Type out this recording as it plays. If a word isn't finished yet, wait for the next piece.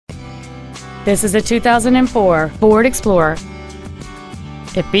This is a 2004 Ford Explorer.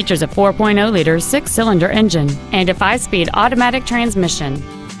 It features a 4.0-liter six-cylinder engine and a 5-speed automatic transmission.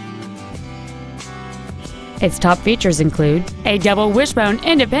 Its top features include a double wishbone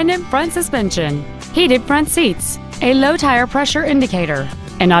independent front suspension, heated front seats, a low tire pressure indicator,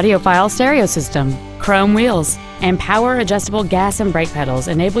 an audiophile stereo system, chrome wheels, and power-adjustable gas and brake pedals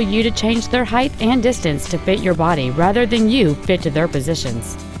enable you to change their height and distance to fit your body rather than you fit to their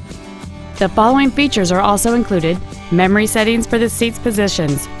positions. The following features are also included: memory settings for the seat's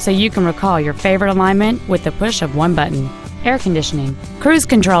positions so you can recall your favorite alignment with the push of one button, air conditioning, cruise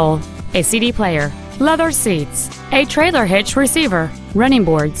control, a CD player, leather seats, a trailer hitch receiver, running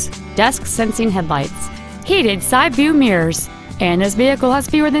boards, dusk sensing headlights, heated side view mirrors, and this vehicle has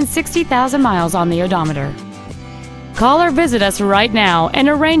fewer than 60,000 miles on the odometer. Call or visit us right now and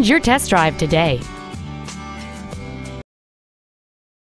arrange your test drive today.